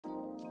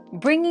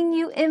bringing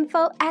you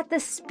info at the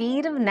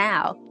speed of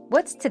now.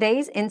 What's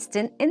today's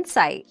instant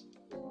insight?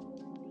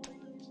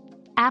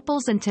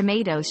 Apples and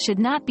tomatoes should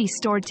not be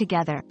stored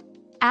together.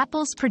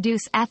 Apples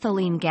produce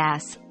ethylene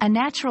gas, a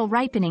natural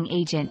ripening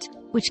agent,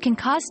 which can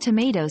cause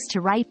tomatoes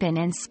to ripen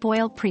and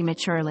spoil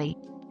prematurely.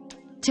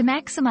 To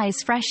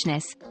maximize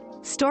freshness,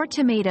 store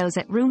tomatoes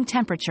at room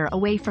temperature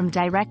away from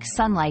direct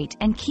sunlight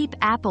and keep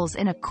apples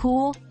in a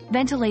cool,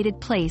 ventilated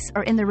place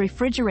or in the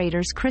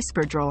refrigerator's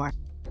crisper drawer.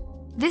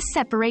 This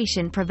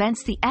separation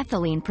prevents the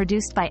ethylene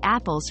produced by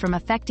apples from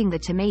affecting the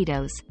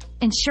tomatoes,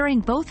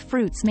 ensuring both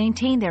fruits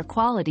maintain their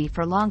quality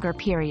for longer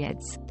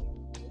periods.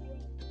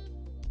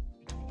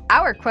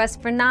 Our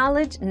quest for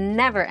knowledge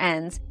never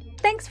ends.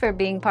 Thanks for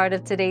being part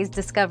of today's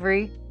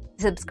discovery.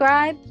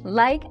 Subscribe,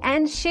 like,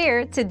 and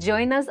share to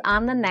join us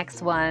on the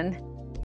next one.